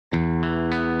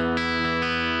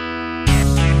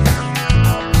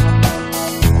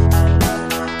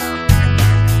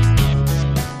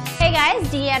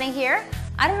Deanna here.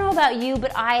 I don't know about you,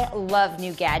 but I love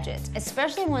new gadgets,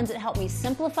 especially ones that help me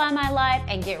simplify my life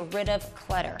and get rid of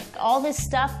clutter. All this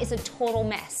stuff is a total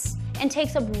mess and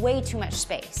takes up way too much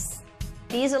space.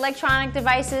 These electronic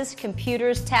devices,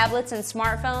 computers, tablets, and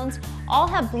smartphones all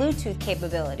have Bluetooth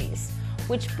capabilities,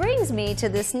 which brings me to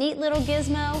this neat little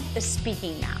gizmo, the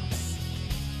speaking mouse.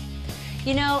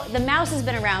 You know, the mouse has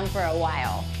been around for a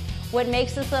while. What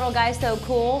makes this little guy so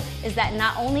cool is that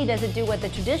not only does it do what the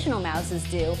traditional mouses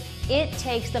do, it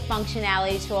takes the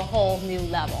functionality to a whole new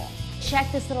level.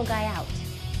 Check this little guy out.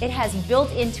 It has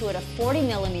built into it a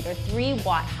 40mm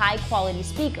 3-watt high-quality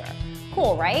speaker.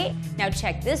 Cool, right? Now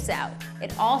check this out.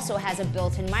 It also has a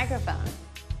built-in microphone.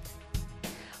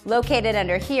 Located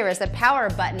under here is the power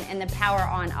button and the power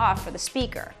on-off for the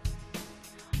speaker.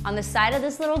 On the side of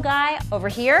this little guy, over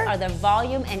here, are the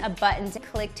volume and a button to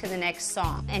click to the next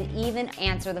song and even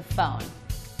answer the phone.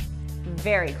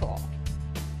 Very cool.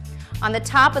 On the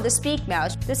top of the Speak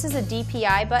Mouse, this is a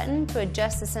DPI button to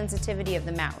adjust the sensitivity of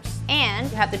the mouse.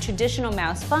 And you have the traditional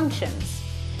mouse functions.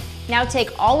 Now take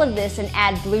all of this and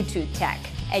add Bluetooth tech,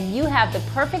 and you have the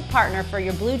perfect partner for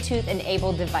your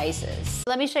Bluetooth-enabled devices.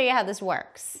 Let me show you how this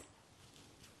works.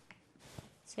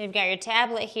 So you've got your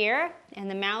tablet here, and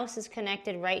the mouse is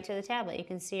connected right to the tablet. You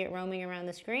can see it roaming around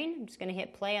the screen. I'm just going to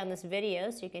hit play on this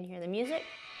video so you can hear the music.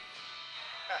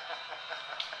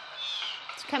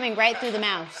 It's coming right through the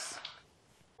mouse.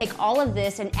 Take all of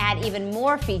this and add even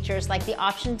more features like the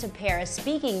option to pair a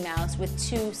speaking mouse with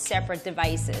 2 separate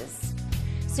devices.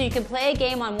 So you can play a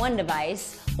game on one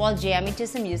device while jamming to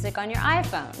some music on your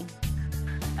iPhone.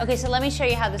 Okay, so let me show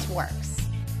you how this works.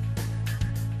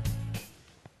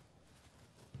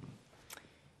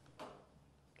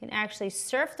 You can actually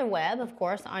surf the web, of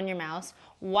course, on your mouse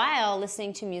while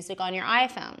listening to music on your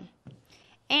iPhone.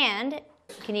 And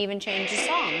you can even change the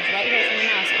songs right here from the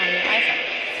mouse on your iPhone.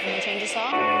 You want to change a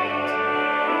song? You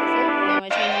want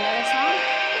to change another song?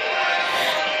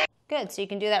 Good, so you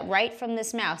can do that right from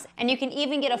this mouse. And you can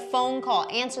even get a phone call,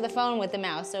 answer the phone with the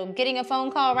mouse. So getting a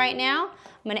phone call right now,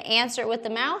 I'm going to answer it with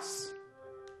the mouse.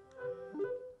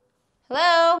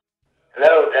 Hello?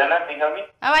 Hello, Dana, can you hear me?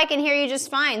 Oh, I can hear you just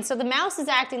fine. So the mouse is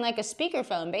acting like a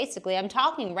speakerphone, basically. I'm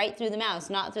talking right through the mouse,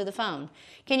 not through the phone.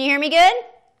 Can you hear me good?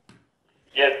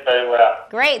 Yes, very well.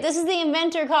 Great. This is the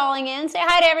inventor calling in. Say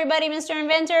hi to everybody, Mr.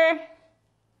 Inventor.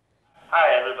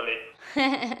 Hi, everybody.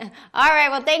 All right,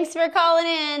 well, thanks for calling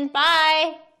in.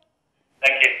 Bye.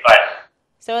 Thank you, bye.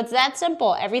 So it's that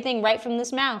simple. Everything right from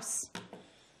this mouse.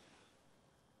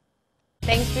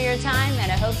 Thanks for your time,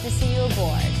 and I hope to see you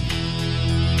aboard.